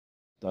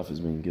Daf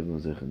is being given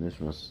Zecher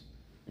Nishmas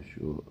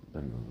Yeshua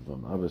ben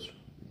Avraham Abish.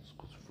 It's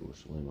called for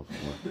Shalem of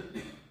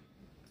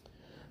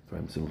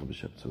Ephraim Simcha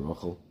B'Shem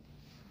Tzarachel.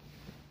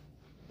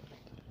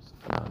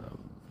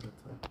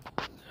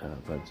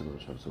 Ephraim Simcha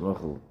B'Shem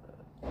Tzarachel.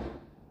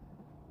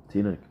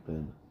 Tinek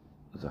ben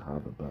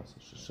Zahava Bas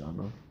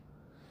Shoshana.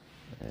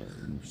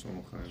 And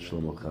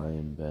Shlomo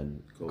Chaim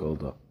ben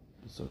Golda.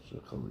 Such a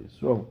Chali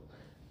Yisrael.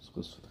 It's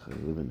called for the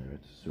Chali living there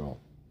at Yisrael.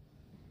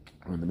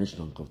 We're in the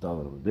Mishnah on Chav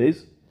Daled of the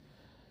days.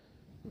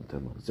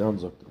 10 lines down,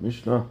 Zok the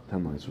Mishnah,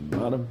 10 lines from the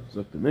bottom,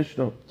 Zok the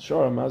Mishnah,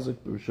 Shar Mazik,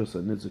 B'Rishus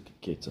HaNizik,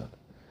 Ketzad.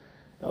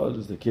 Now it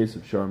is the case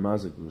of Shar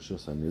Mazik,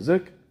 B'Rishus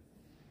HaNizik,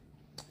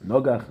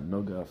 Nogach,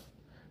 Nogaf,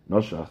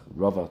 Noshach,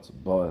 Ravat,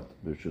 Ba'at,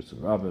 B'Rishus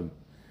HaRabim,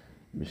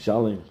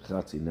 Mishalim,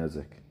 Chatzi,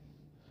 Nezik.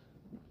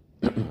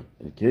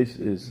 The case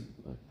is,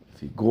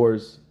 if he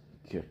gores,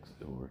 kicks,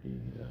 or he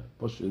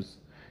pushes,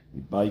 he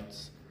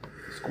bites,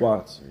 he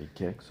squats, or he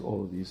kicks,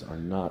 all of these are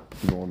not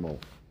normal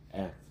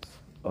acts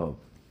of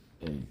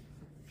a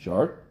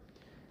Shar.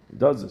 He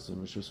does this in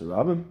Rishus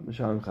HaRabim,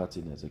 Mishalim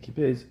Chatzi Nezik. He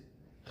pays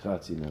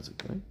Chatzi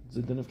Nezik, right? It's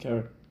a din of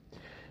Karen.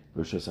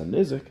 Rishus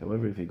HaNizik,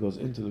 however, if he goes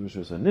into the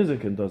Rishus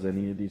HaNizik and does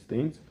any of these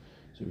things,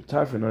 so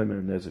Tarfin Omer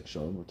Nezik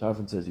Shalom,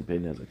 Tarfin says you pay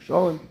Nezik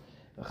Shalom,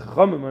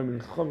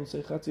 Chachamim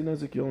say Chatzi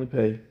Nezik, you only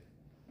pay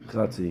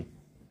Chatzi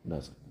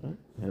Nezik, right?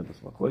 Yeah,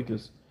 that's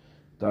Machlokes.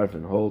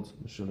 Tarfin holds,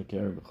 Mishuna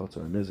Karen,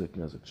 B'Chatzar Nezik,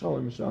 Nezik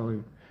Shalom,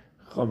 Mishalim,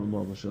 Chachamim,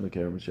 Mishuna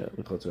Karen,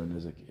 B'Chatzar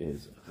Nezik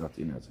is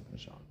Chatzi Nezik,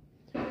 Mishalim.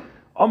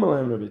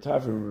 Amalem Rabbi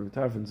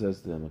Tarfin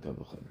says to them,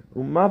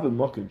 Uma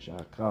b'mokim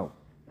shehakal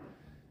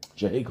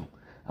shehekal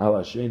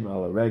ala shein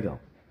ala regal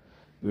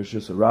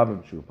v'rishus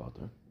harabim shu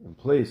pater, in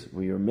place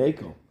where you're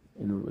mekel,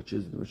 which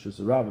is the rishus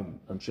harabim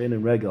and shein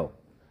and regal,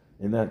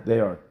 in that they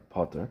are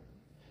pater.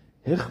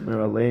 Hichmer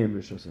aleim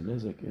rishus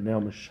hanizik.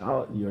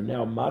 You're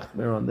now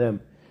machmer on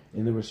them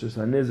in the rishus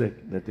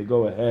hanizik that they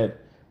go ahead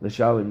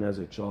l'shalim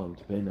nezik shalom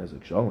to pay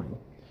nezik shalom.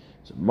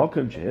 So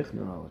Mokim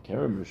Sheichner ala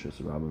Karen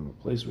Rishus HaRabim, a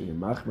place where you're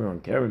machmer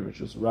on Karen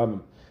Rishus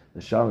HaRabim, the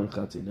Shalim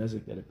Chatzi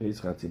Nezik, that it pays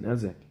Chatzi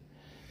Nezik.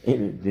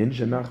 In Din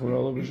Shenachmer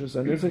ala Rishus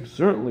HaNizik,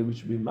 certainly we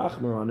should be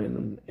machmer on it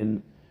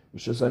in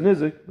Rishus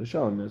HaNizik, the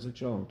Shalim Nezik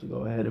Shalom, to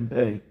go ahead and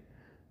pay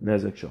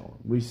Nezik Shalom.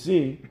 We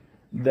see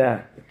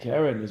that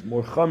Karen is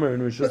more chamer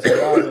in Rishus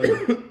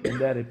HaRabim, and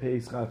that it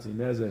pays Chatzi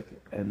Nezik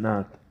and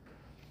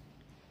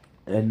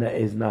that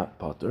is not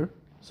pater.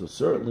 So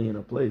certainly in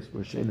a place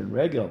where Shein and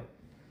Regel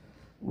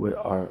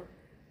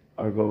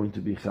are going to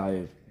be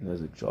chayiv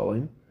nezik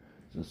shalim,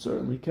 so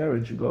certainly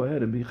Karen should go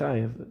ahead and be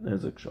chayiv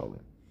nezik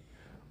shalim.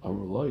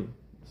 Amrullah,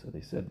 so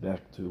they said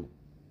back to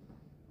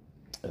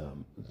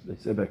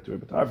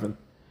Rebbe Tarfin,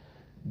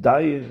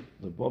 Dayir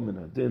lebomin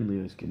hadin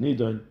liyos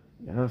kenidon.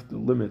 You have to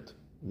limit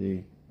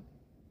the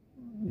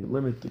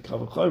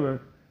kavod chomer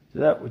to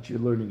that which you're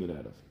learning it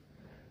out of.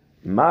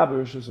 Ma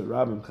b'rishus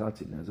harabim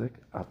chatzi nezik,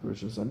 af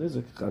b'rishus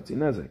hanizik chatzi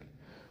nezik.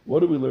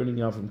 What are we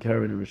learning out from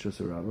Karen and Rishus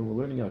HaRabim?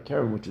 We're learning out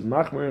Karen, which is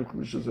Machmer and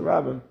Rishus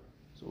HaRabim,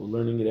 so we're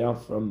learning it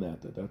out from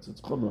that's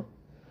its Chumrah.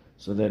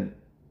 So then,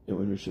 in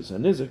Rishus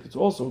HaNizik, it's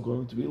also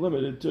going to be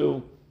limited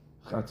to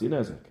Chatzi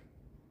Nezik.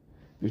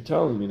 You're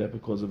telling me that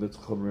because of its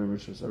Chumrah and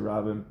Rishus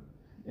HaRabim,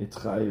 it's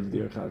Chayiv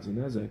dir Chatzi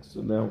Nezik,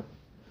 so now,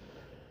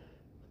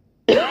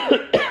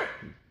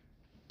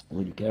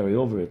 when you carry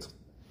over its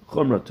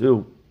Chumrah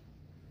to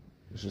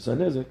Rishus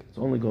HaNizik, it's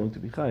only going to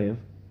be Chayiv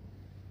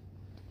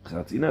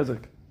Chatzi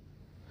Nezik.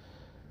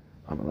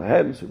 So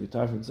Rabbi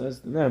Tarfin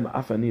says to them,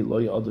 Afani lo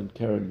yadun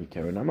Karen mi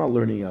Karen. I'm not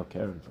learning out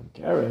Karen from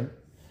Karen.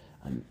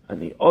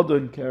 Ani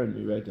adun Karen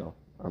mi Regel.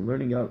 I'm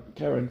learning out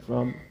Karen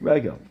from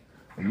Regel.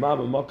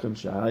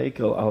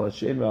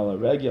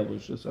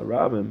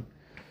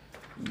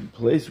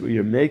 Place where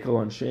you're mekel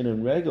on Shein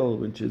and Regel,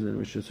 which is in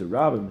Rishus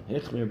HaRabim.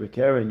 Hichmer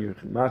beKaren, you're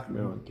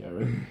machmer on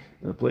Karen.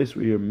 In the place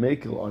where you're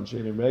mekel on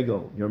Shein and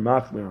Regel, you're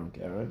machmer on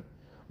Karen.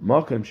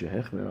 Makom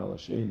shehechmer ala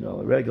Shein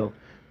ala Regel.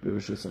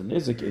 B'Rishus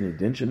HaNizik in a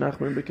din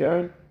shenachmer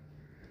b'Karen,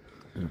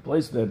 in a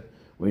place that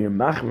where you're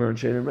machmer on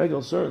Shein and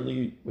Regel,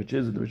 certainly, which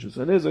is the Rishus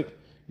HaNizik,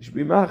 you should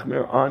be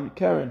machmer on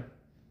Karen.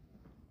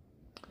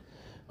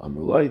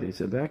 Amrullah, they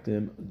said back to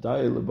him,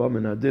 Dai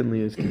lebamin adin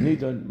liyos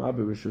kenidon, ma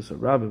b'Rishus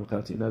HaRabim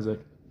chatzi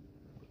nezik,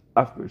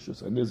 af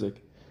b'Rishus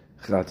HaNizik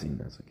chatzi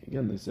nezik.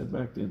 Again, they said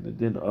back to him the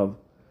din of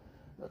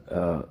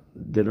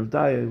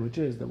Daya, which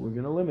is that we're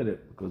going to limit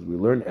it, because we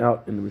learn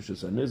out in the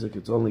Rishus HaNizik,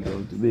 it's only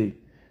going to be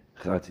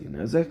Chatzi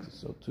Nezek,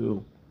 so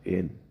too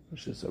in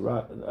Rishus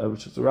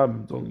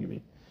HaRabim, it's only going to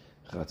be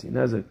Chatzi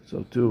Nezek,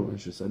 so too in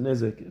Rishus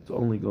HaNizik, it's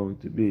only going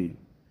to be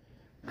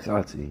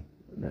Chatzi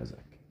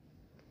Nezek.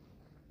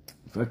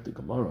 In fact, the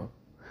Gemara,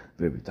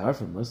 Rabbi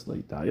Tarfin, let's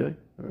lay Dayai.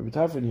 Rabbi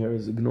Tarfin here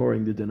is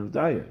ignoring the din of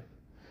Dayai.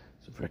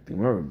 So in fact, the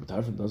Gemara, Rabbi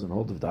Tarfin doesn't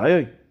hold of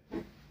Dayai.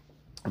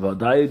 About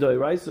Dayai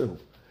Doiraisa.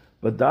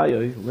 But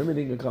Dayai,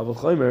 limiting a Kavod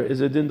Chomer,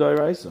 is a din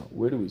Doiraisa.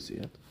 Where do we see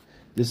it?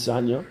 This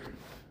Sanya,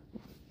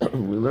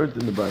 we learned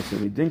in the Brayso,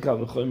 we din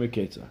Kavod Chomer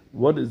Ketzar.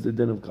 What is the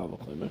din of Kavod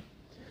Chomer?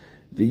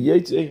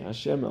 V'yetze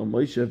Hashem al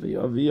Moshe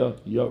v'yaviya,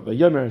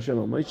 v'yomer Hashem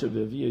al Moshe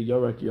v'yaviya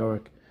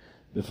Yorak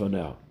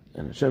b'faneo.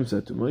 And Hashem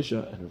said to Moshe,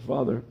 and her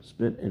father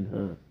spit in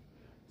her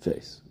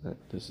face.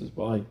 This is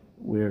why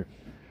where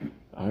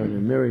Aaron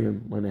and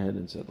Miriam went ahead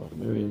and said, like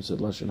Miriam said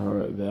Lashon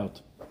Hara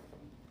about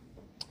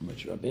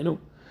Moshe Rabbeinu.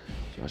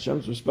 So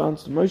Hashem's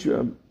response to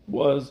Moshe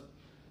was,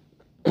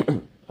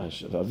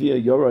 Avia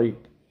Yorak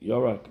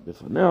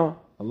Bifanel,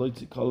 Aloy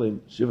Tzikalim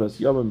Shivas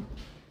Yomim,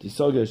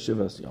 Tisaga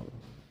Shivas Yomim.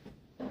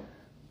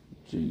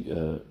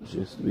 She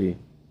used to be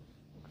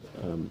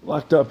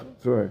locked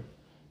up for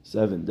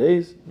 7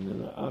 days, and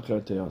then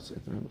Achar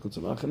Teyasef,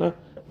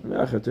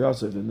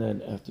 and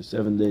then after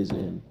 7 days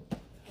in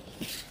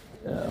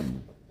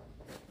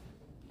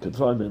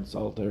confinement,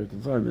 solitary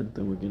confinement,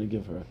 then we're going to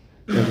give her.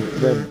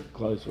 Then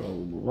Klal Yisrael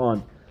will move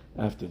on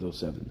after those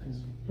 7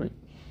 days, right?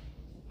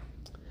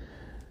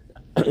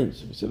 So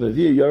we said,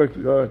 "V'yeh Yorak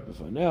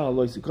b'fanei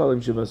lo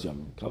yisikalim shivas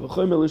yamim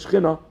kavachomer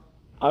l'shchina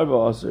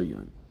arba asar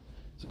yom."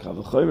 So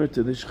kavachomer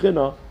to the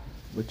shchina,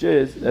 which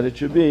is that it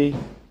should be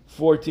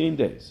 14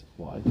 days.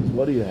 Why? Because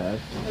what do you have?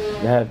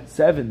 You have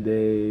 7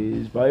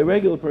 days by a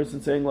regular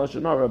person saying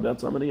Lashon Hara about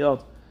somebody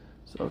else.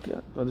 So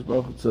okay,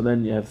 so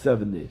then you have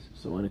 7 days.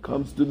 So when it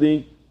comes to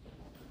the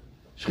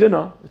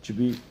Shechina, it should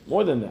be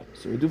more than that.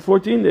 So we do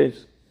 14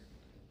 days.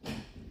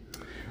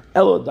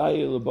 But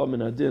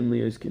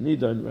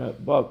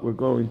we're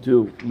going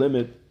to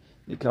limit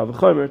the Kal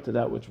V'chomer to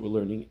that which we're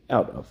learning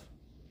out of.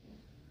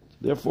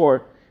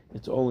 Therefore,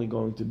 it's only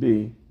going to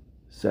be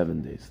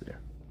 7 days there.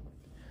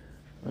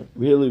 Right?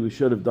 Really, we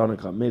should have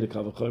made a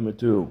Kal V'chomer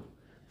to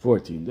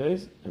 14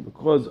 days, and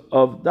because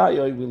of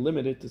Dayai, we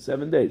limit it to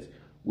 7 days.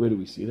 Where do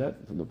we see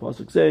that? From the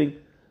pasuk saying,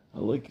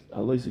 "Aloi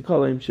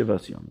Sikalim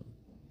Shivas Yamim."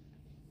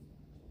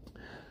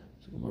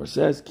 So Gemara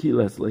says,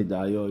 "Kiles le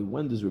Dayai."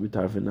 When does Rabbi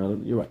Tarfon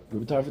not? You're right.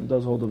 Rabbi Tarfon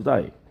does hold of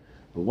Dayai,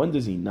 but when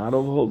does he not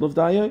hold of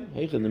Dayai?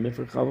 Heichen the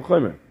Mifra Kal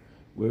V'chomer,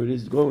 where it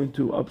is going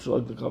to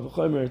upshlag the Kal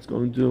V'chomer, it's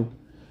going to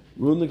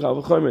ruin the Kal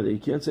V'chomer. That he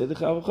can't say the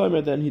Kal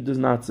V'chomer, then he does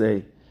not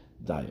say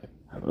Dayai.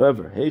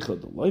 However, Heichel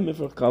the Loi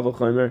Mifra Kal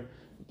V'chomer,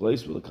 the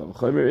place where the Kal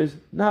V'chomer is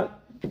not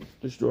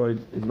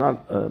destroyed, is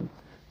not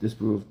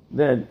disproved,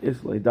 then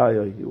if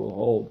Daya, he will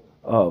hold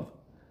of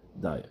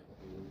Daya.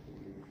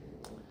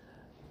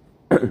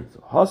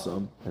 So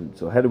Hassam, and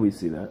so how do we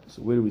see that?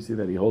 So where do we see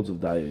that he holds of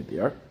Daya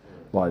there?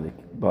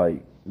 By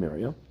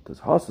Miriam, because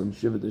Hassam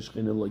Shiva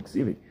Deshchina like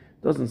Sivi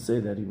doesn't say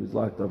that he was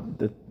locked up,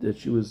 that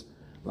she was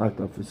locked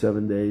up for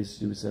 7 days,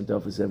 she was sent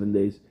out for 7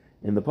 days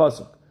in the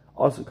pasuk.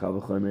 Also Kal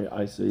V'chomer,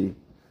 I say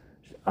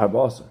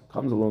Arbasa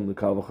comes along the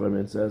Kal V'chomer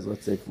and says,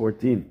 let's say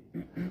 14.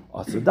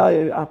 Also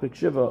Daya Apik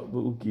Shiva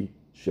V'uki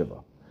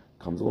Shiva.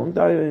 Comes along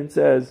Daya and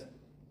says,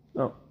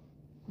 no,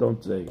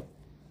 don't say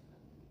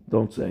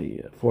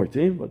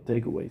 14, but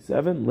take away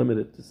 7, limit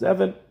it to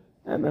 7,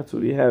 and that's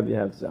what you have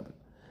 7.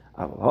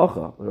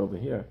 But over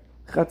here,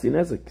 Chatzi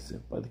Nezek,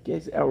 by the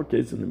case, our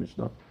case in the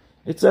Mishnah,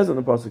 it says in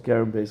the pasuk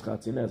Karen Beis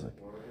Chatzi Nezek.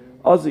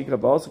 Azik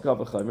Kavasa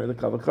Kavachamer, the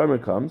Kavachamer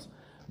comes,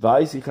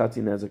 Vaisi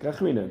Chatzi Nezek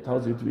Achrina, and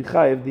tells you to be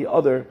chayiv the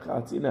other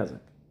Chatzi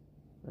Nezek.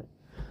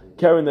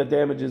 Karen that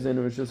damages in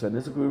Rishus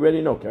HaNezek, we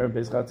already know Karen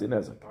Beis Chatzi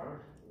Nezek.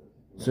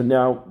 So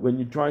now, when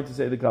you're trying to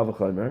say the Kal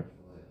V'chomer,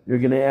 you're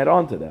going to add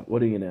on to that.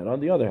 What are you going to add on?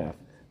 The other half.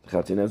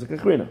 Chatzi Nezek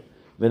Achrina.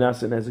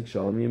 V'nasa Nezek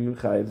Shalom, you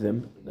chayiv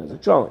them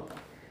Nezek Shalom.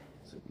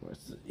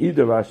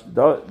 Either Rash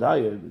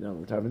Daya, now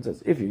Tarfon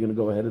says, if you're going to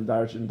go ahead and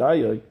Darish and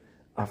Daya,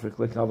 Afrik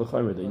le Kal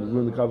V'chomer, then you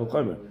ruin the Kal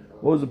V'chomer.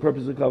 What was the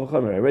purpose of Kal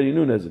V'chomer? I already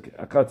knew Nezek,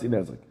 Chatzi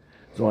Nezek.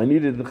 So I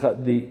needed the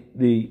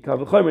Kal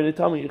V'chomer to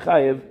tell me you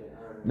chayiv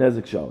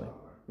Nezek Shalom.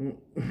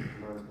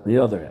 The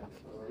other half.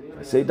 If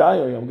I say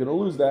Daya, I'm going to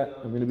lose that.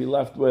 I'm going to be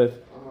left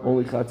with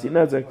only Chatzi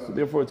Nezek, so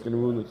therefore it's going to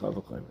ruin the Kal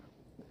V'chomer.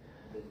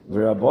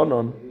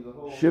 V'Rabbanon,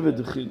 Shiva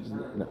D'chid,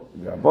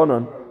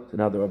 V'Rabbanon, so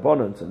now the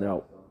Rabbanon, so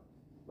now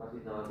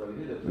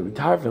Rabbi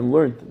Tarfon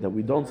learned that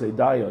we don't say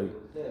Daya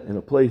in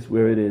a place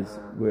where it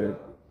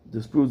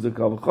disproves the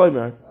Kal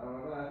V'chomer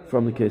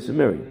from the case of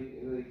Miriam.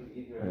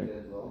 Right?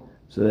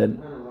 So then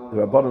the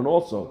Rabbanon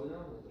also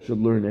should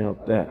learn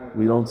out that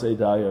we don't say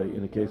Daya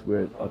in a case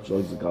where it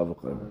upshows the Kal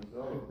V'chomer.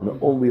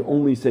 And we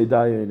only say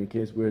Daya in a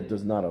case where it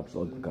does not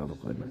upshog the Kal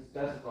V'chomer,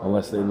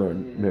 unless they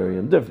learn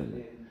Miriam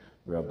differently.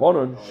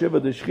 Rabbanon Shiva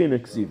D'Shchina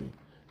Ksivi.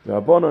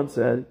 Rabbanon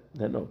said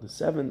that no, the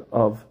 7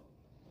 of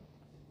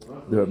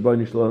the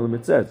Rabbanon Shalom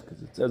it says,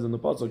 because it says in the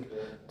pasuk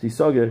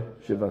Tisager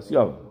Shivas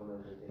Yamim.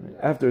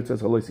 After it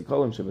says Haloi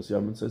Sikalim Shivas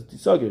Yamim, it says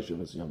Tisager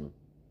Shivas Yamim.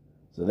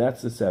 So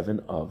that's the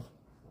 7 of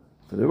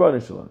for the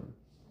Rabbanon Shalom.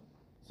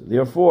 So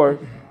therefore,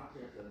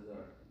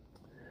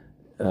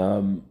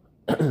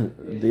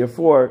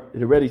 therefore,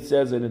 it already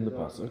says it in the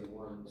pasuk.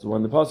 So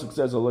when the pasuk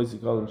says Haloi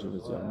Sikalim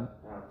Shivas Yamim,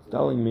 it's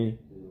telling me,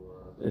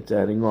 it's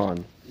adding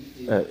on.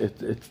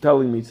 It's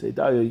telling me say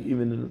Daya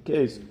even in the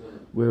case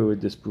where we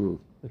disprove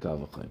the Kal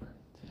V'chomer.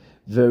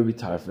 Very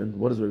Tarfon.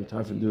 What does Rabbi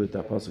Tarfon do with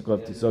that pasuk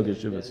of Tisager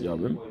Shivas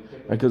Yamim?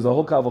 Because the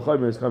whole Kal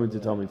V'chomer is coming to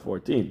tell me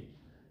 14,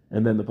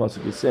 and then the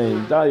pasuk is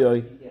saying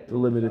Daya to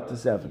limit it to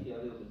 7.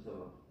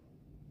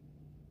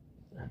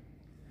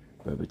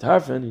 Rabbi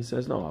Tarfon, he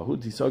says no. Ahu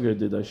Tisager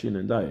did Ashin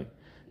and Daya.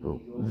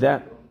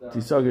 That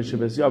Tisager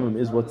Shivas Yamim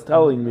is what's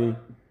telling me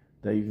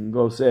that you can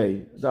go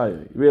say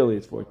Dayai. Really,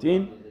 it's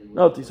 14.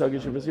 No, Tisagi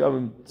Shivas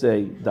Yavim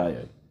say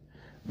Dayai.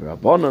 The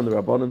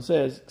Rabbanan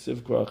says,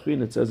 Ksiv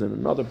Korachin, it says in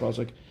another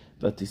pasuk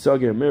that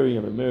Tisagi and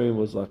Miriam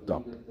was locked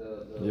up.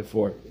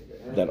 Therefore,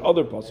 that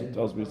other pasuk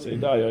tells me to say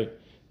Dayai,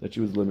 that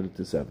she was limited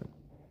to 7.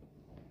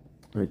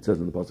 It says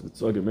in the pasuk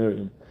Tisagi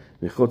Miriam,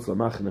 V'chutz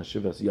Lamachna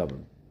Shivas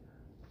Yavim.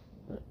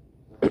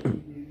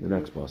 The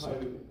next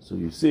pasuk. So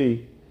you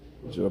see,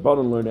 the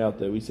Rabbanan learned out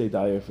that we say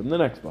Dayai from the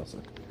next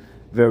pasuk.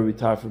 Very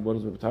Tarfim, what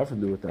does Tarfim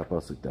do with that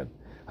pasuk then?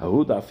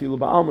 Hahuda Afilu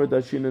Ba'amr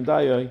Dashin and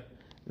Dayai.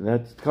 And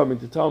that's coming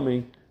to tell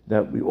me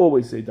that we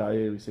always say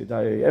Dayai. We say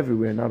Dayai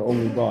everywhere, not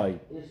only by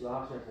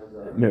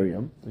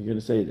Miriam. You're going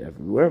to say it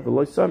everywhere. And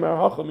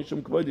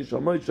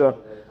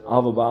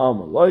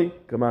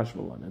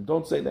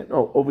don't say that.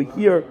 No, over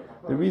here,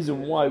 the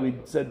reason why we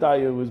said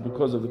Dayai was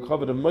because of the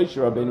covet of Moshe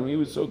Rabbeinu. He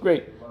was so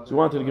great. So we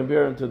wanted to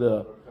compare him to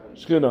the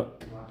Shekhinah.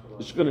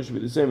 The Shekhinah should be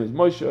the same as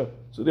Moshe.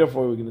 So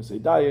therefore we're going to say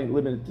Dayai,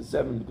 limited to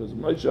 7 because of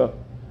Moshe.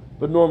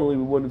 But normally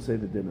we wouldn't say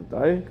the din of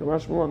Dayai.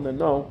 Kamash Malan, then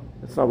no,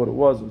 that's not what it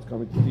was. It was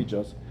coming to teach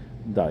us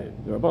Dayai.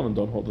 The Rabbanan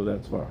don't hold to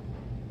that far.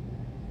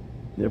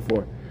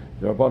 Therefore,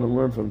 the Rabbanan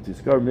learned from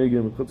Tiskar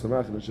Miriam and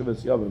Chutzamach and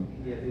Shivas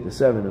Yavim the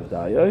 7 of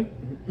Dayai.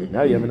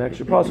 Now you have an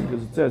extra pasuk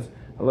because it says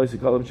Haloi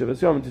Sikalim Shivas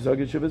Yavim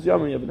Tisagi Shivas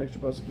Yavim. You have an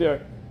extra pasuk there.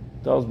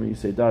 It tells me you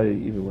say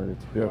Dayai even when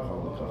it's Pir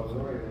Chal.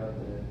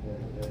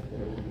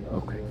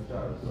 Okay.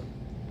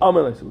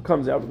 Amalek, so it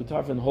comes out the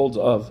Tarfin holds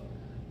of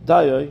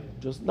Dayai,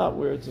 just not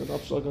where it's an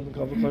upshlag on the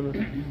Kavod Chomer.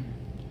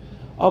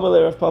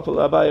 Amalek of Papa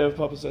Abaye, if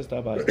Papa says to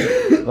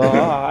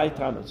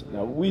Abaye.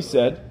 Now we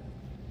said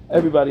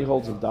everybody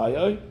holds of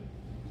Dayai.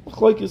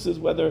 Chloikis is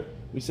whether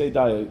we say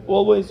Dayai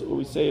always or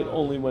we say it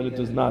only when it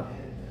does not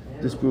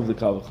disprove the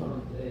Kavod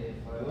Chomer.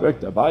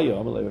 Correct Abaye,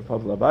 Amalek of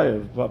Papa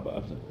Abaye,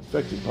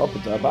 correct Papa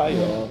to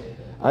Abaye.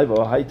 Ivo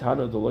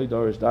Haitana the Loy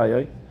Dorish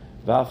Dayai,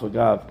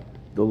 Vafagav.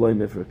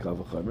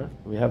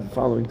 We have the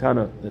following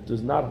Tana that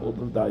does not hold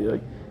of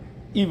Dayai,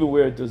 even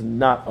where it does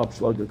not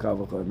upslug the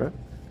Kavod Chomer.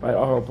 Right?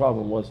 Our whole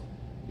problem was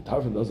the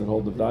Tarfin doesn't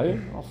hold of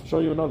Dayai. I'll show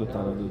you another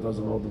Tana that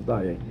doesn't hold of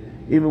Dayai,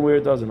 even where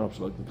it doesn't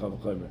upslug the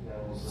Kavod Chomer.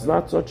 It's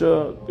not such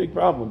a big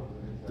problem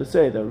to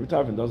say that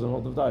Tarfin doesn't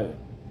hold of Dayai.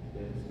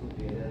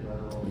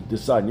 We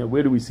decide,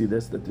 where do we see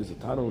this? That there's a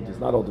Tana that does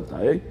not hold of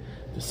Dayai.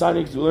 The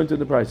Sanics we learned in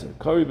the price.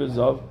 Kari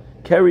Bezav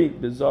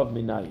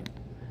Minayin.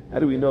 How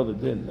do we know that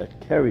then the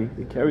carry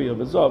of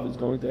a Zav is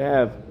going to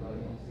have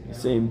the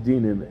same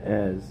dinim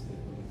as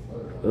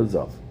a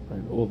Zav?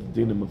 Right? All the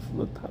dinim of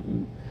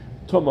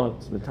Tumah,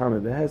 Matama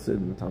Behesed,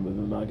 Matama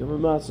B'maga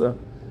B'masa,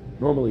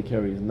 normally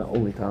carry is not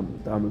only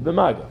Matama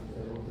B'maga.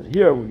 But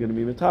here we're going to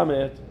be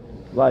Matama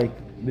like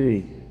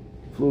the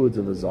fluids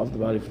of a Zav, the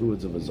body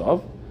fluids of a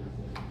Zav,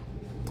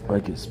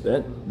 like his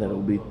spit, that it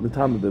will be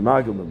Matama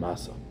B'maga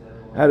B'masa.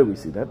 How do we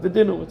see that? The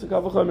dinner, what's a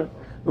Kavod Chomer?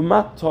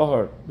 Umat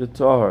Tahar,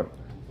 B'Tahar,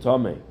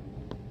 Tameh.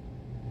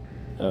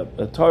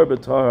 A tar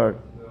b'tar,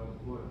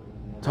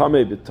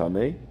 tame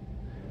b'tame,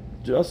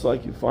 just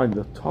like you find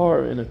the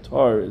tar in a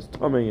tar is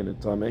tame in a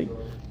tame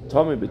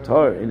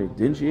b'tar in a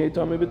dingy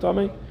tame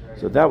b'tame.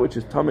 So that which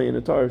is tame in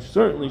a tar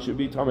certainly should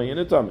be tame in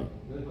a tame.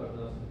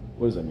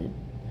 What does that mean?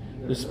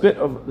 The spit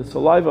of the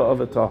saliva of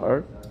a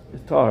tahar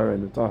is tahar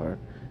in a tahar,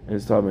 and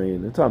it's tame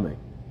in a tame.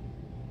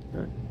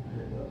 Right?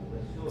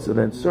 So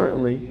then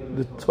certainly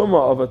the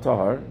tumah of a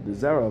tahar, the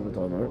zera of a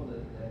tahar,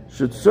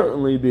 should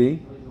certainly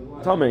be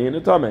tame in a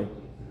tame.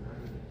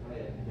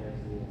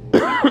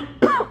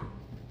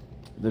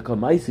 The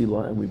Kamaisi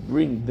law, and we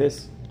bring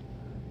this,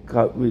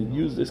 we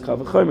use this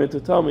Kavod Chomer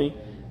to tell me,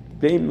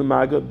 Bein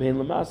Lamaga, Bein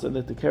Lamasa,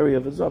 that the carry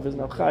of a Zav is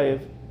now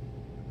Chayev,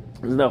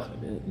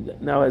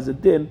 now has a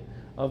din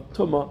of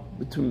Tumah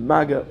between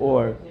Maga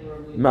or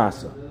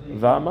Masa.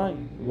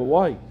 V'amai, but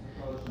why?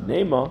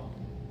 Nema,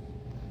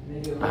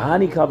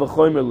 Hani Kavod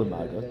Chomer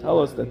Lamaga, tell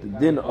us that the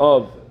din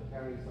of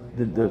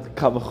the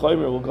Kavod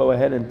Chomer will go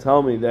ahead and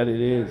tell me that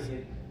it is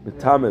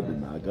B'tameh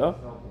B'maga.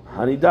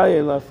 Hani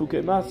Dayai la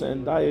Fuke Masa,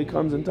 and Dayai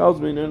comes and tells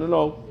me,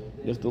 no,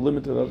 you have to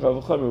limit to the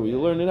Kavod Chomer where you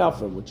learn it out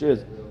from, which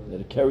is that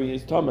a keri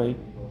is Tameh.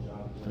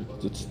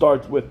 It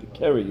starts with the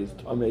keri is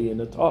Tameh in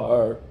a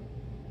Tahar.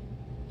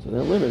 So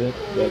then limit it,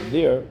 that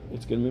there,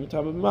 it's going to be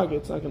Mitameh B'maga,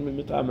 it's not going to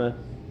be Mitameh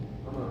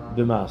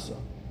B'masa.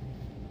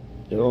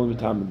 It'll only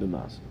be Mitameh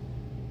B'masa.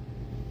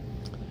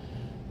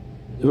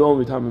 It'll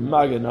only be Mitameh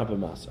B'maga, not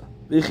B'masa.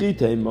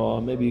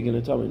 Maybe you're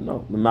going to tell me,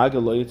 no, B'maga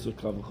lo yitzur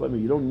Kavod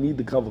Chomer, you don't need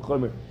the Kavod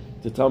Chomer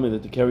to tell me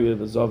that the carrier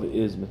of a Zav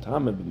is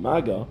Matame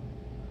B'maga,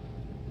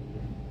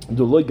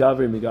 the Loi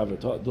Gavri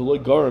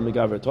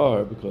Megaver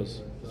Tahar,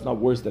 because it's not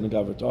worse than a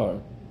Gaver Tahar.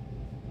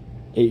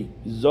 A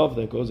Zav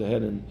that goes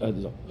ahead and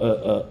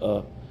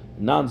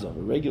non-Zav,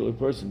 a regular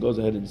person goes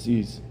ahead and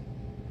sees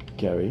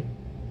carry.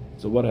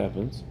 So what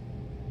happens?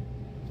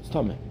 It's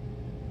Tameh.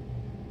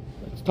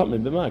 It's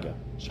Tameh B'maga.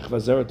 Shechva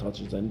Zera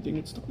touches anything,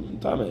 it's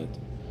Tameh.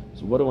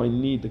 So what do I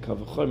need the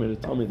Kavod Chomer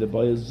to tell me that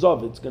by a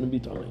Zav it's going to be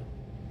Tameh?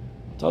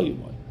 I'll tell you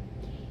why.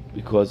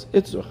 Because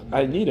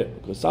I need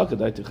it. Because I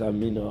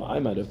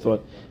might have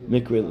thought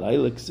Mikre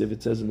Laila, if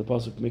it says in the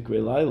pasuk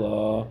Mikre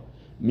Laila,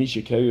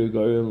 Misha Carrier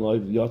Goyim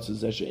Live Yatsa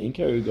Zesha in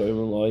Carrier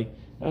Goyim Live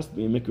has to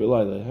be a Mikra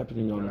Laila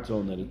happening on its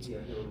own, that it's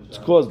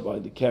caused by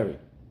the carry.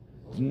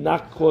 It's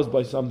not caused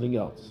by something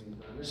else.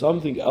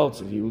 Something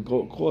else, if you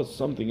would cause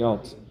something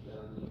else,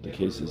 what the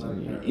case is,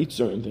 and you eat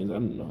certain things, I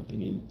don't know, I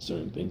think eating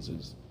certain things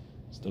is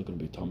still going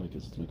to be tummy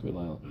because it's Mikra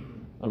Laila.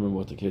 I don't remember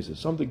what the case is.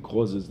 Something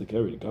causes the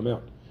carry to come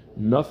out.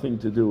 Nothing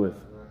to do with,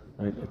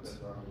 right? It's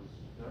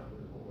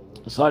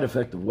a side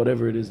effect of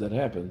whatever it is that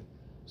happened.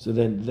 So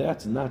then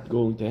that's not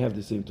going to have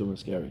the same tumor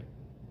as carry.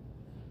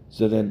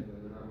 So then,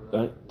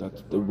 right,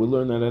 we'll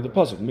learn that at the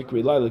pasuk.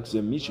 Mikri Lailik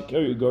says, Misha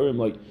carry gorim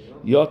like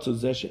Yatzu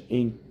Zesha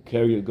ain't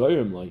carry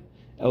gorim like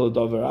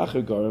Eladavar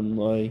Acher gorim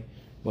like,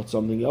 but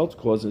something else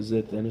causes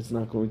it, then it's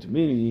not going to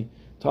be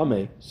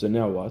Tame. So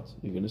now what?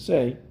 You're going to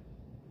say,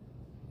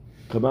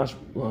 Kamash,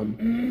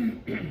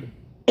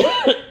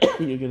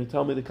 you're going to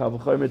tell me the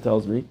Kavachomer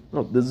tells me,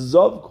 no, the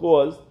Zav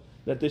caused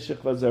that the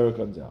Shechva Zera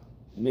comes out.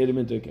 It made him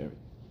into a carry.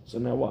 So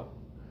now what?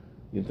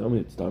 You can tell me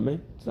it's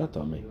Tame? It's not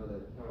Tame.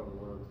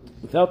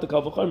 Without the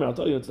Kavachomer, I'll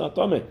tell you it's not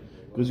Tame.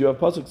 Because your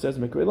pasuk says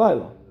Mikri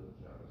Laila.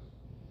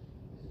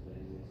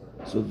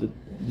 So the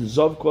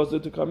Zav caused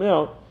it to come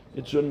out,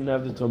 it shouldn't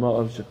have the Tama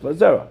of Shechva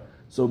Zera.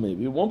 So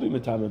maybe it won't be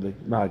Metame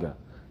B'Maga.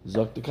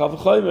 Zok the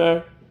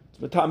Kavachomer, it's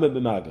Metame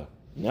B'Maga.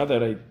 Now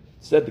that I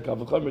said the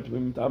Kavachomer to be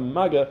Metame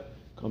B'Maga,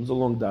 comes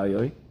along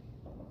Dayoi,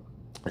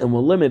 and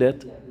we'll limit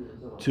it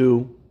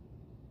to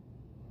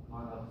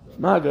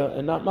Maga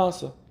and not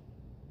Masa.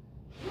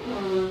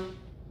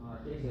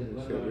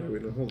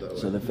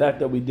 So the fact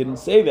that we didn't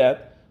say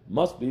that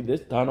must be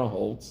this Tana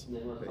holds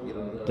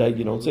that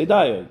you don't say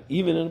Dayoi,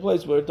 even in a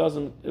place where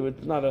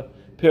it's not a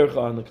Percha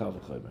on the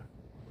Kavachomer.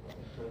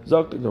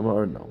 Zok the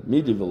Gemara, no.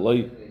 Midi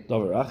v'loi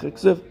davar acher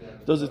ksiv.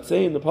 Does it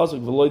say in the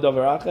pasuk v'loi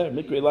davar acher?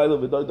 Mikri Laila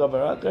v'loi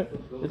davar acher?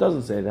 It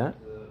doesn't say that.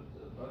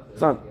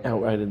 It's not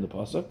outright in the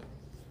pasuk.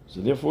 So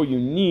therefore, you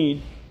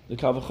need the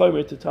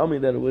Kavachomer to tell me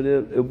that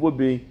it would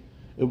be.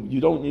 You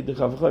don't need the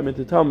Kavachomer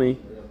to tell me.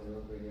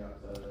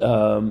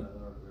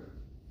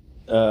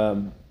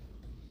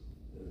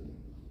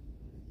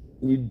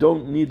 You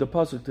don't need the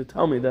pasuk to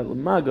tell me that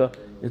l'maga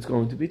it's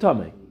going to be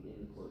tamei,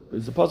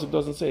 because the pasuk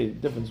doesn't say the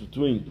difference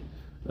between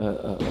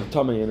a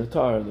tamei and a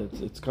tar, that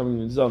it's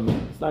coming in zav,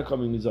 it's not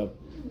coming in zav.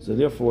 So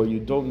therefore, you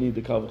don't need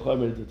the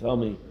Kavachomer to tell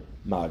me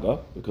Maga,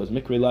 because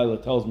Mikri Laila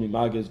tells me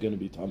Maga is going to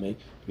be Tameh,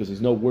 because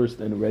he's no worse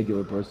than a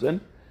regular person.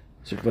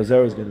 Shechva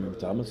Zera is going to be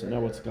Tameh, so now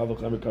what's the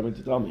Kavachomer coming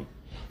to tell me?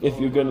 If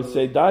you're going to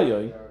say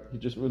Dayoi, you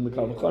just ruined the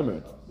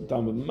Kavachomer, it's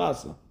Tameh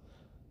B'Masa.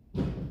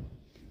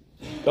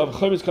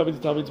 Kavachomer is coming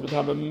to tell me it's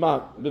Tameh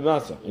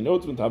B'Masa. I know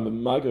it's Tameh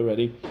B'Maga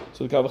already,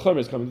 so the Kavachomer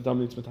is coming to tell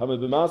me it's Tameh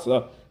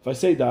B'Masa. If I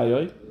say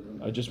Dayoi,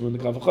 I just ruined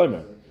the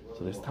Kavachomer.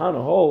 So this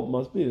Tana hold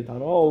must be the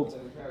Tana holds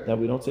that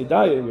we don't say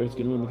Dayoi, where it's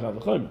going to ruin the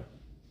Kavachomer.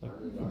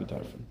 Like, be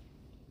tired from.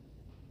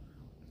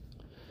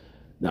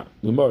 Now,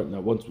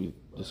 once we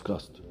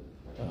discussed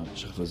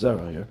Shechva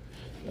Zera here,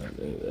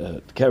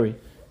 Kerry,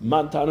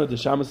 Mantana de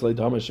Shamas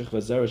Leidama Shechva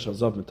Zera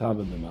Shalzav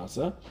Metava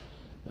B'Masa.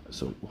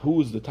 So,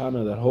 who is the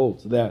Tana that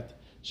holds that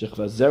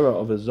Shechva Zera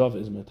of a Zav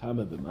is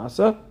Metava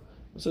B'Masa?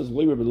 It says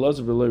Lei Rabbi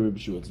Elazar v'Lei Rabbi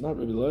Shua. It's not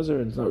Rabbi Elazar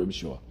and it's not Rabbi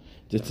Shua.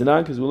 The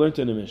Tanan, because we learned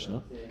in the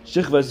Mishnah,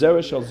 Shechva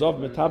Zera Shalzav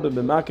Metava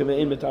B'Maka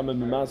ve'ein Metava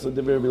B'Masa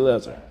de Rabbi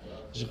Elazar.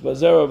 Shechva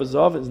Zera of a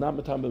Zav is not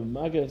Metame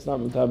B'Maga, it's not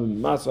Metame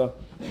B'Masa.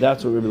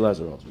 That's what Rabbi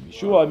Elazar holds.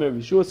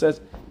 Rabbi Shua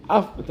says,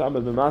 Af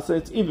Metame B'Masa,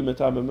 it's even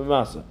Metame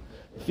B'Masa.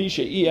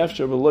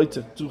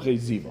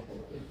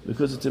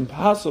 Because it's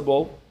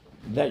impossible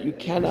that you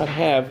cannot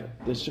have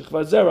the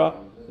Shechva Zera,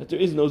 that there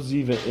is no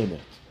Ziva in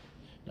it.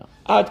 Now,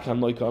 Ad Kan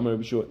Loika Amar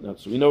Rabbi Shua. Now,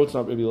 so we know it's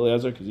not Rabbi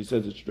Elazar because he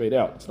says it straight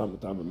out. It's not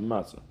Metame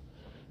B'Masa.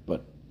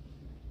 But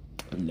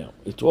no,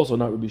 it's also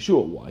not Rabbi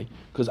Shua. Why?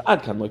 Because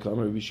Ad Kan Loika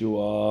Amar Rabbi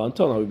Shua.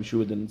 Until now, Rabbi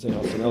Shua didn't say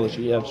Hasan Ela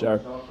Sheyev Shar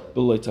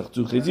B'Loi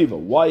Tzachtu Cheziva.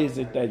 Why is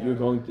it that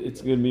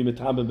it's going to be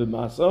Metame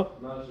B'Masa?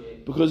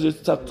 Because there's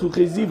Tzachtu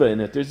Cheziva in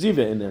it. There's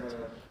Ziva in it.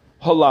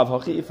 Halav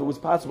Hachi. If it was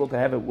possible to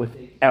have it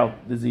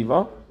without the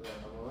Ziva,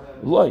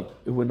 Loi,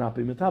 it would not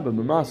be Metame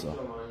B'Masa.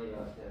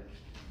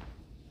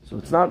 So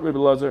it's not Rabbi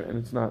Elazar and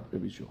it's not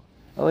Rabbi Shua.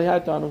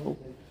 Elihai Tanahu.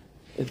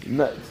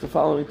 It's the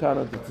following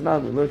Tana. It's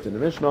not we learned in the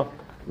Mishnah.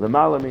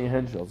 Lemala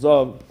Mehen Shal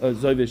Zav,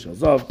 Zoive Shal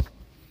Zav.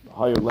 The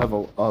higher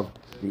level of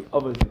the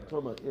other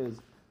Tuma is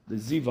the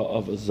Ziva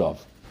of a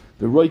Zav.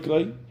 The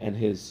Roikai and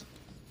his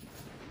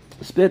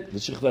spit, the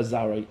Shechva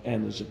Zarai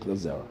and the Shechva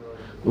Zera.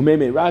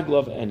 Umeme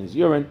Raglov and his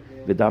urine,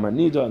 the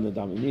Damanida and the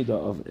Damanida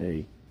of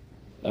a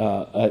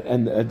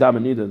and a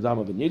Damanida and Dam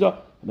of a Nida.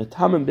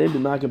 Metamim bein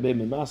b'maga bein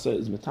b'masa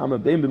is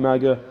metamim bein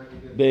b'maga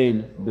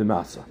bein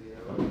b'masa.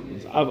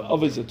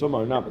 Obviously,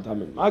 Tuma are not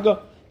metamim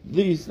b'maga.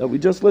 These that we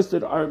just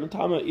listed are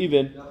metama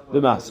even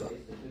b'masa.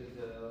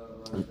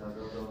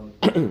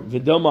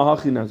 V'delma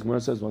hachin, as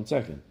Gemara says, 1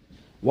 second.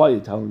 Why are you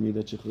telling me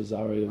that Shechva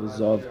Zarai is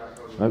Zav?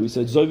 Right, we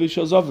said Zoiv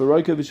Zav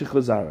v'Roika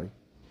v'Shechva Zarai.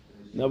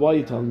 Now, why are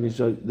you telling me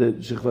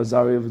that Shechva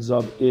Zarai of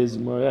Zav is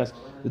Gemara asks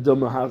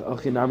v'delma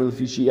hachin amil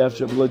fi she'ef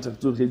shavloi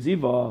tachtu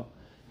cheziva?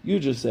 You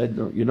just said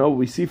no. You know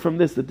we see from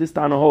this that this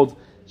Tana holds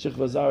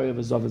Shechva Zarai of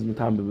Zav is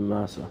metama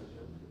b'masa.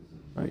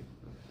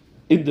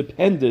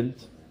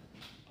 independent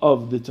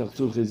of the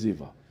Tzachtzur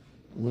Cheziva.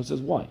 One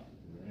says, why?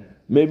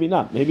 Maybe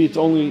not. Maybe it's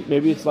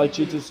like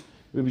Shittus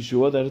Rabbi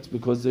Shua that it's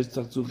because there's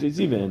Tzachtzur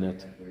Cheziva in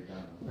it.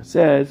 It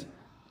says,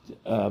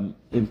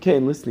 in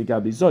Kain listening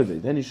Gabi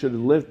Zoyve, then he should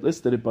have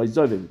listed it by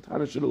Zoyve. The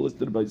Tana should have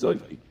listed it by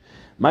Zoyve.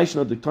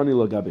 Maishna Diktani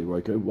Lo Gabi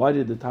Roikoi. Why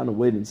did the Tana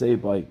wait and say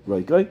it by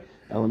Roikoi?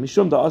 Elam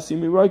Mishum Da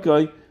Asimi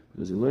Roikoi.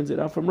 Because he learns it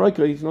out from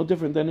Roikoi. He's no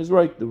different than his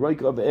Roik. The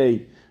Roik of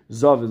a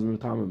Zav is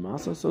Metam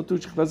Masa. So too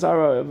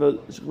Shechvazara of a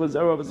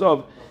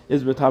Zav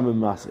is Metam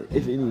Masa.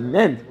 If it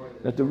meant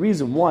that the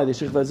reason why the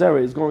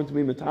Shechvazara is going to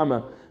be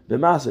Metama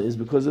B'masa is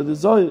because of the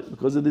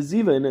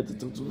Ziva in it,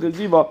 the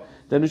Ziva,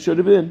 then it should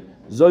have been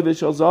Zoy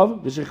V'Shal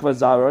Zav,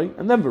 V'Shechvazaroi,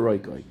 and then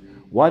V'Roikoi.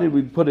 Why did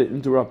we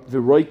interrupt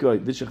V'Roikoi,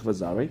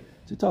 V'Shechvazaroi?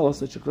 To tell us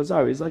that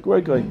Shechvazaroi is like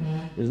Roikoi.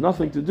 It has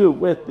nothing to do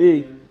with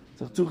the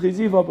Tzachtzur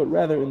Ziva, but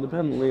rather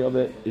independently of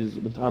it is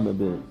Metama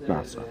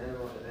B'masa.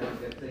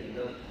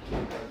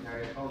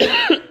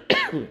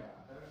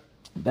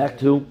 Back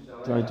to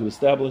trying to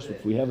establish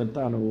if we haven't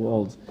done who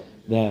holds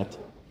that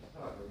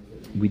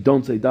we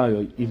don't say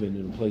dayo even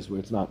in a place where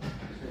it's not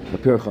the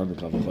pircha and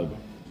the kavachomer.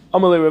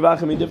 Amalei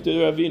Ravachim idiftu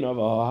Ravina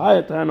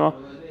v'ha'ayat Tana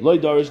loy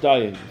darish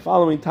dayo.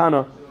 Following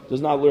Tana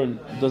does not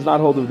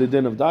hold of the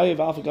din of dayo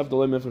v'afakav the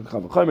limit for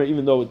kavachomer,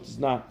 even though it's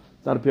not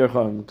a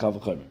pircha and the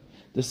kavachomer.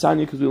 The sanya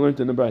because we learned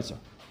in the brayso.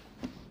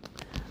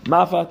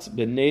 Mafat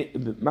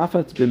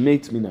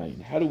b'meitz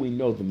minayin. How do we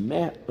know the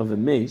mat of a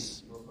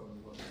mace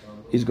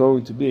is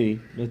going to be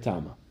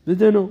metama? The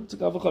dinu it's a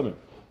kavachomer.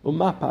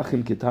 Uma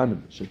pachim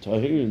ketanim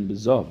shetahirin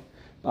b'zav.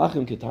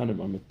 Pachim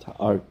ketanim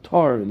are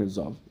tar in a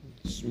zav.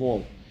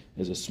 Small.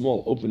 There's a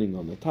small opening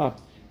on the top.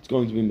 It's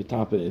going to be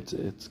metapa. It's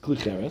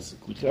klicheres.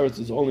 Klicheres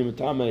is only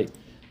metame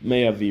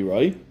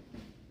me'aviroi.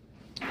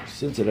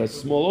 Since it has a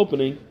small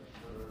opening,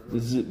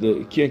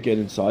 it can't get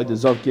inside. The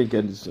zav can't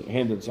get his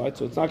hand inside,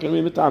 so it's not going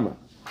to be metama.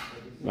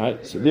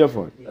 Right. So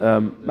therefore,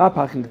 ma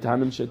pachim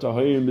ketanim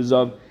shetahirin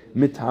b'zav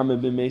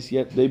metame b'meis.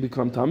 Yet they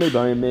become tame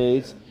by a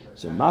meis.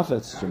 So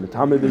mafetz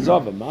metame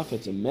b'zav. A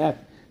mafetz a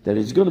mat that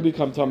is going to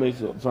become tamei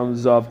from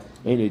zav.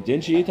 Ain't it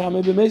din she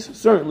tamei b'meis?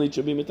 Certainly it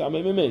should be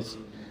tamei b'meis.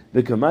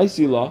 The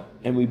kamaisi law,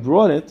 and we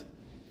brought it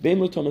bein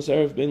l'tomas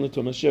erev, bein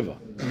l'tomas shiva.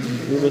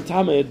 We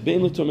metame it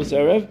bein l'tomas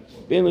erev,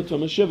 bein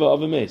l'tomas shiva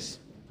of a meis.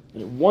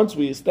 And once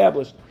we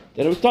established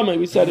that it was tamei,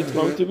 we said it's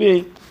going to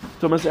be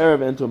tomas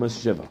erev and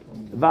tomas shiva.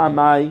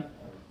 Va'amai,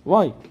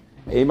 why?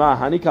 Ema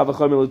hani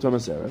kavachomer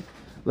l'tomas erev.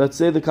 Let's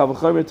say the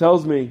kavachomer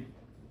tells me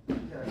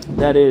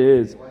that it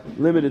is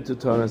limited to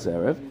tomas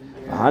erev.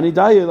 Hani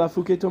daya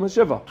lafuke tomas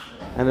shiva,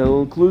 and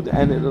it'll include,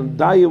 and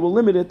daya will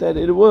limit it that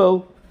it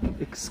will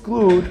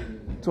exclude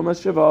tomas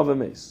shiva of a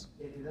mace.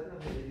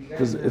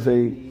 Because if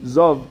a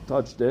zav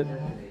touched it,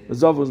 the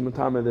zav was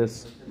matame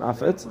this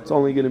mafetz, it's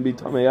only going to be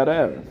tamei yad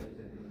erev.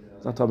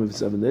 It's not tamei for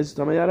 7 days; it's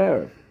tamei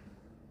yad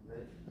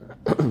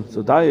erev.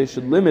 So daya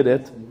should limit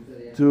it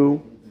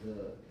to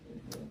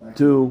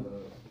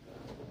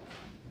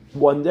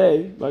 1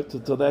 day, right,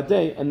 to that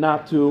day, and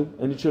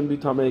it shouldn't be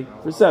tamei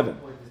for 7.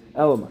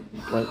 Element,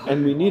 right?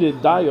 And we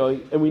needed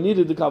dayoy, and we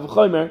needed the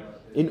kavachomer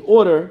in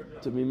order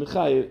to be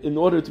mechay, in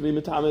order to be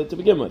metame to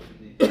begin with.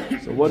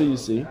 So what do you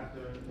see?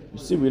 You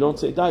see, we don't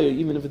say dayoy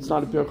even if it's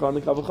not a pircha on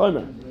the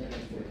kavachomer,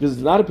 because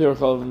it's not a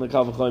pircha on the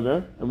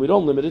kavachomer, and we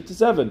don't limit it to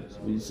 7. So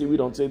you see, we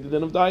don't say the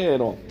din of dayoy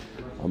at all.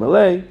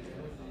 Amalei.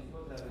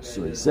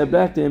 So he said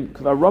back to him,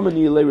 Kvar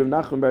Ramani le Rav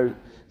Nachman bar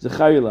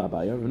Zechariah la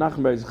Abaya. Rav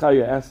Nachman bar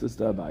Zechariah asked this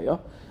to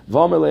Abaya.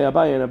 V'amalei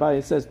Abaya, and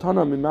Abaya says,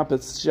 Tana mi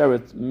mapetz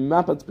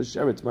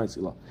b'sheretz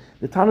ma'asila.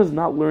 The Tana is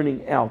not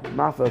learning out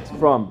mafetz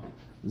from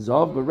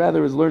zav, but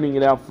rather is learning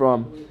it out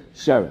from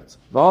sheretz.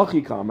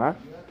 V'achi kamar,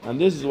 and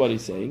this is what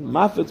he's saying: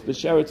 mafetz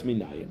b'sheretz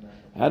minayin.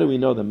 How do we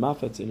know that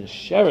mafetz in a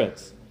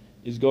sheretz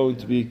is going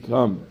to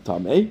become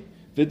tamei?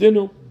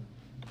 V'dinu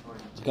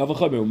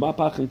kavachaber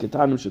u'mapachin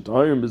ketanim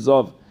shetahirim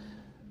b'zav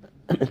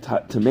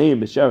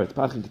tameim b'sheretz.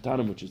 Pachin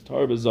ketanim, which is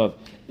tahir b'zav,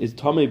 is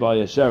tamei by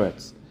a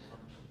sheretz.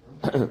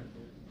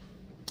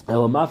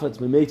 El mafetz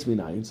b'meitz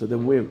minayin.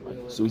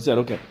 So we said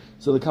okay.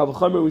 So the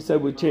kavachomer we said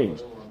would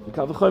change. The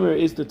kavachomer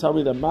is to tell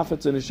me that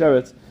mafetz in a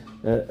sheretz,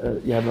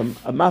 you have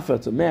a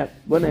mafetz, a mat,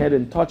 went ahead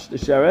and touched the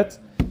sheretz,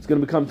 it's going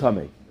to become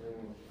tamei.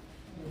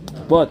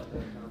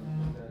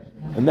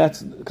 And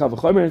that's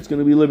kavachomer, it's going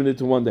to be limited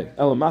to 1 day.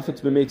 El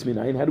mafetz b'meitz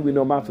minayin. How do we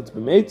know mafetz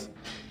b'meitz?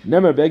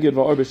 Never beged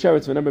va'or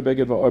b'sheretz, never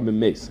beged va'or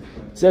b'meis.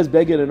 It says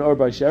beged and or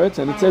by sheretz,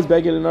 and it says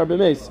beged and or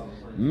b'meis.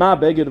 Ma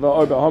beged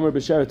va'or b'homer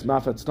b'sheretz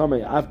mafetz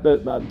tamei af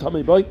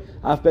tamei boy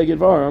af beged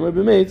va'or homer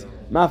b'meitz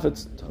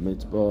mafetz tamei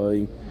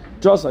boy.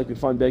 Just like we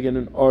find beged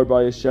and or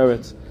by a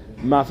sheretz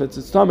mafetz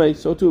is tamei,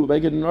 so too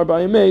beged and or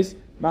by a meis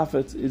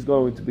mafetz is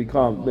going to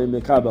become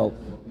mekabel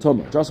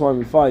tuma. Just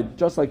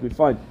like we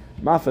find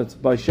mafetz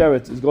by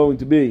sheretz is going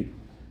to be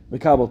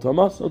mekabel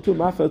tuma, so too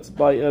mafetz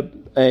by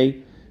a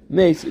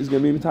meis is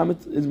going to be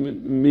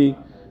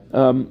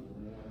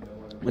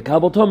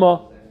mekabel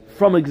tuma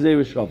from a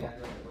gzeir shava,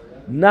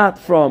 not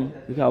from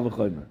the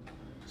kavachomer.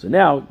 So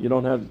now you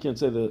can't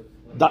say the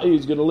da'i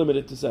is going to limit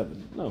it to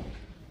 7. No,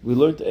 we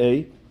learned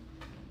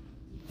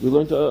We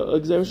learned a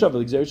Gzeir Shava.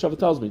 The Gzeir Shava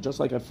tells me, just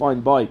like I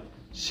find by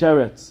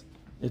Sheretz,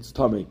 it's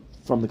tummy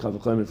from the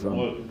Kavachomer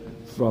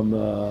from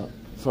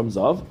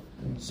Zav.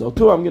 So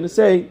too, I'm going to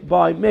say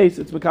by Mace,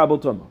 it's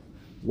Mekabel Tumah.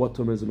 What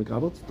Tumah is a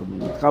Mekabel? It's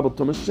Mekabel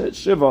Tumah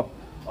Shiva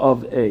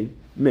of a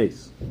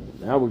Mace.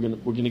 Now we're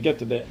going to get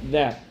to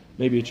that.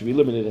 Maybe it should be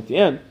limited at the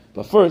end,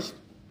 but first,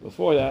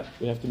 before that,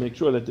 we have to make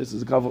sure that this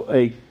is a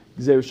Gzeir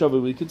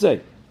Shava we could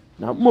say.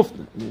 Now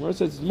Mufna. When it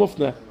says it's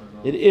Mufna,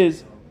 it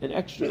is an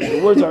extra.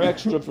 The words are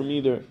extra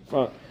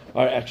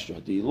are extra.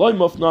 The loy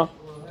Mufna,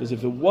 because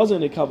if it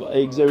wasn't a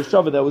Gzeir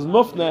Shava that was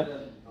Mufna,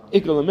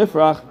 Ikol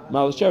Mifrach,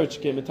 Mal Sheretz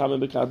came Metame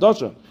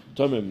B'Kadasha.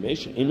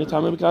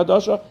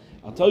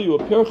 I'll tell you a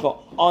pircha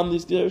on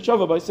this Gzeir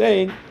Shava by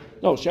saying,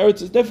 no,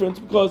 Sheretz is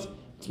different because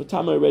it's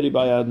Metame already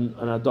by an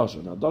Adasha.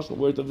 An Adasha, the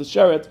word of the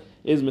Sheretz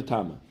is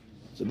Metame.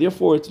 So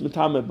therefore it's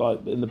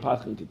Metame in the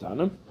Pachin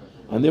Ketanim,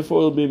 and therefore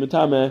it'll be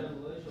Metame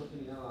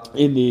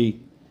it'll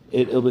be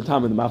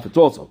Metame in the Mafet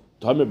also.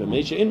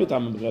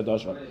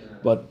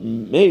 But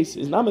mace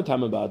is not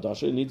Metame by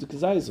Adasha, it needs a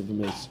Kazayas of the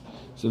mace.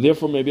 So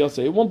therefore maybe I'll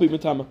say it won't be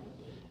Metame.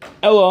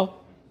 Ella,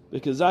 the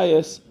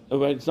Kazayas,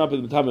 it's not the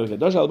Metame of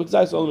Adasha, but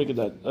Kazayas only make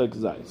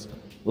Kazayas.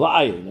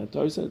 La'ayin,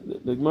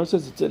 the Gemara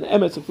says it's an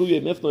emes of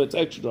Fuye Mifno, it's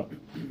extra.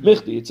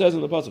 Michti, it says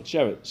in the pasuk,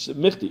 Sheretz,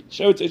 Michti,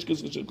 Sheretz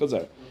Ishkus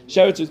Shechazera.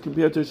 Sheretz is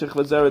compared to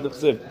Shechazera, the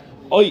Chsiv.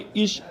 Oy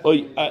ish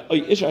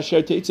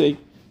asher teitze,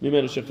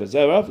 mimenu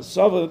Shechazera,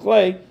 v'sava the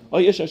clay,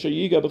 oy ish asher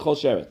yiga b'chol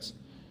Sheretz.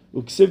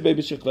 Uksiv bebi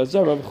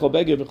Shechazera, v'chol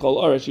beged v'chol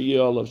or asher yiga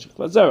olav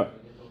Shechazera.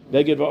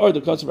 Beged v'or, the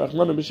Kotzer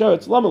Rachmanim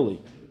b'Sheretz, lamali.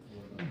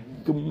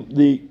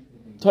 The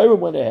Torah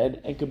went ahead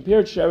and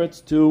compared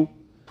Sheretz to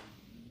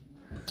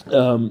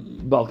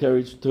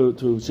Balkerich to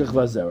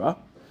Shechva Zera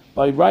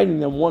by writing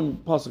them one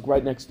pasuk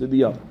right next to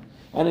the other,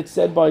 and it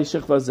said by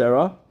Shechva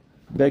Zera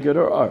Beged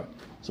or Ar.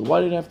 So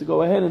why did it have to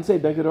go ahead and say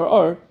Beged or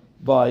Ar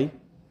by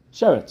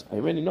Sheretz? I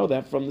already know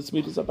that from the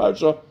Smichus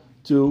Aparsha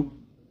to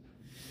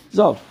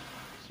Zav,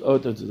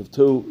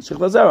 to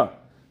Shechva Zera.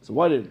 So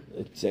why did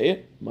it say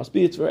it? Must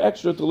be it's for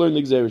extra to learn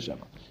the Gzeir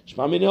Shava.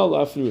 Shema Minel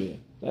La'afnuya.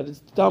 That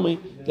is to tell me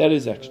that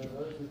is extra.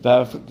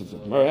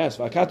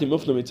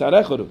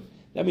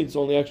 That means it's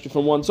only extra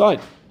from one side.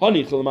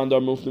 That's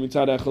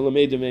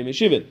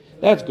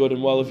good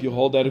and well if you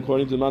hold that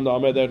according to the Manda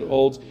Amr that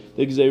holds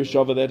the Gzeir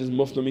Shava that is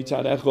Mufna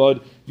Mitzad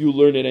Echad, you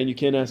learn it and you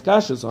can't ask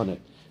kashas on it.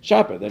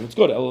 Shaper, then it's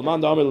good. But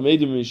according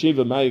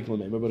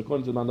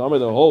to the Manda Amr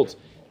that holds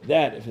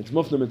that if it's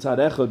Mufna Mitzad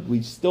Echad,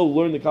 we still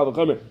learn the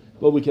Kavachomer,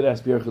 but we could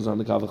ask Birchas on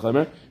the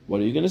Kavachomer.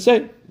 What are you going to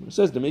say? It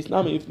says the Meis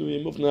Nami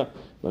Ifnu Mufna,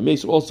 but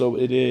Meis also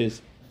it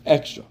is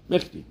extra.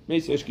 Mechti.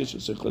 Meis Eshkish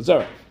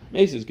Shechazera.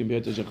 Meis is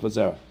compared to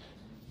Shechazera.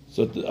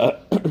 So the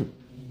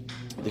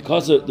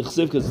cause of the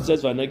chsiv, because it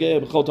says v'nagei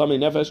b'chol tamei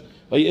nefesh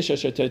v'yish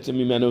asher tetzim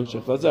mimenu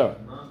shechvazera.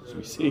 So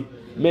we see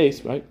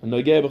mace, right?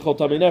 V'nagei b'chol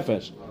tamei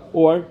nefesh,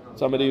 or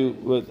somebody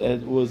who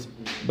was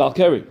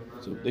balkeri.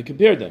 So they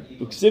compared them.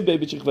 Uksiv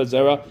be'bi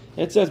shechvazera.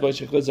 It says by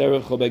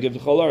shechvazera chol beged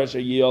v'chol ar asher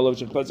yiyolav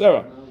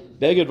shechvazera.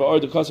 Beged v'or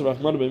the cause of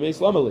rachmanu b'meis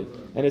lamali.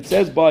 And it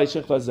says by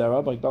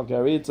shechvazera, by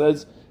balkeri, it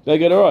says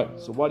beged or.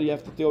 So why do you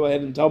have to go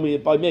ahead and tell me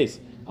it by mace?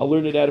 I'll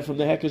learn it out from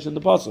the hekesh and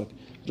the pasuk.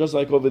 Just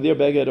like over there,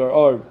 Beged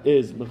or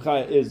is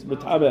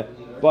Metame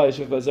by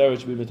Shechva Zera,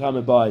 it should be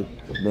Metame by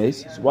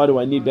Mace. So why do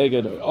I need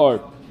Beged or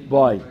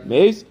by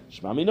Mace?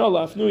 Shmami no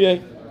lafnuye.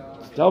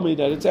 Tell me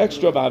that it's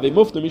extra. Now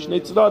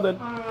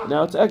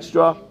it's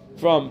extra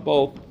from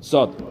both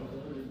Sad.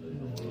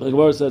 The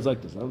Gemara says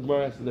like this. The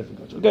Gemara asks a different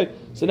question. Okay,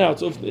 so now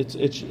it's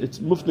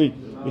Mufni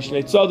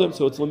Mishnei Tzadim,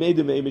 so it's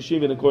Lamedim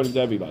Me'emishivin according to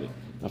everybody.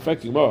 Now,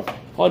 frankly, Gemara,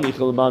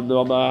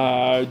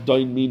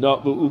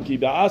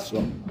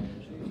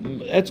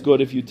 that's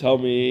good if you tell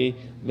me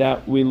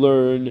that we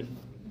learn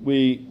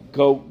the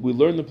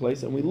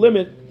place and we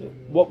limit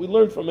what we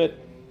learn from it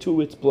to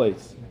its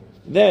place.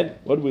 Then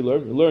what do we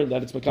learn? We learn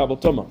that it's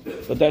Makabel Tumah,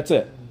 but that's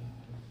it.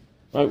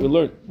 Right?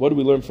 What do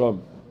we learn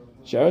from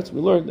Sheretz?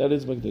 We learn that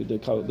it's the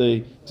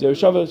Gzeir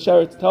Shava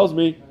Sheretz tells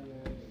me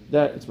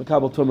that it's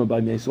Makabel Tumah by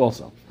Mace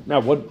also.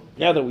 Now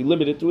that we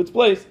limit it to its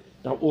place,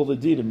 now all the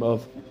dinim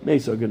of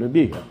Mace are going to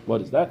be here. What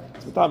is that?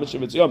 It's Matam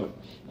Shivitz Yomim.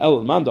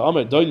 El Manda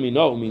Amar Doin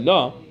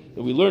Mina.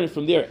 That we learn it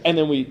from there, and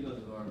then we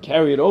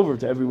carry it over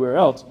to everywhere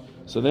else.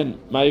 So then,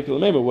 what are you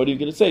going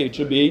to say? It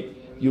should be,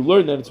 you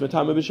learn that it's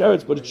Metame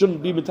b'Sheretz, but it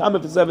shouldn't be Metame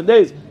for 7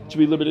 days. It should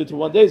be limited to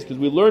 1 day, because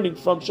we're learning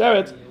from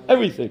Sheretz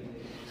everything.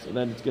 So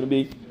then it's going to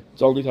be,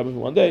 it's only time for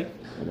 1 day.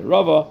 And then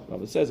Rava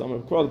says, the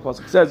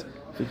pasuk says,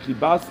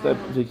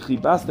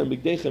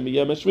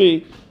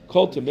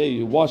 Kol Tamei,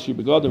 you wash your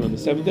begadim on the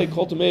 7th day,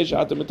 Kol Tamei,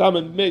 Sha'atem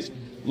Metame b'Meis,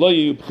 Lo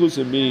Yu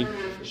Pchusim Mi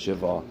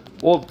Shiva.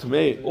 All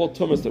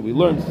tumas that we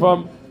learn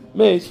from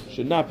Mace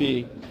should not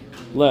be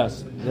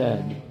less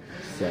than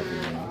 7.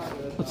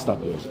 Let's stop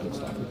here.